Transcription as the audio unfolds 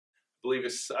believe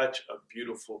it's such a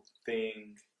beautiful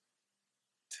thing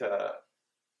to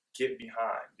get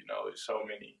behind. You know, there's so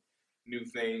many new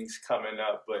things coming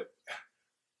up, but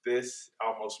this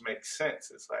almost makes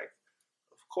sense. It's like,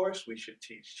 of course, we should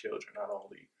teach children not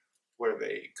only where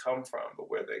they come from, but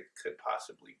where they could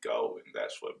possibly go. And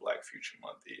that's what Black Future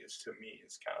Month is to me.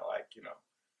 It's kind of like,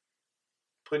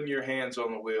 putting your hands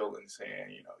on the wheel and saying,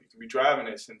 you can be driving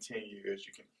this in 10 years,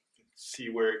 you can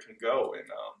see where it can go. And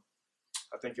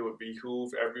I think it would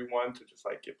behoove everyone to just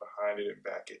like get behind it and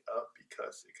back it up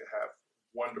because it could have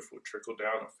wonderful trickle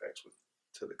down effects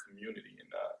to the community.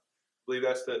 And I believe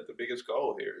that's the biggest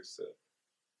goal here is to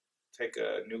take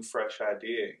a new, fresh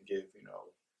idea and give,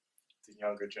 the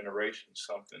younger generation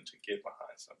something to get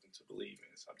behind, something to believe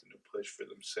in, something to push for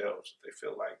themselves that they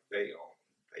feel like they own.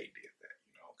 They did that,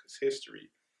 because history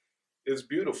is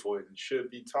beautiful and should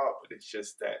be taught, but it's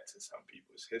just that to some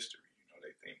people it's history.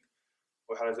 They think,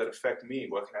 well, how does that affect me?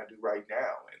 What can I do right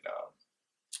now? And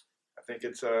I think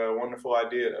it's a wonderful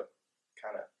idea to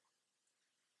kind of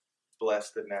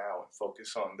bless the now and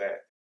focus on that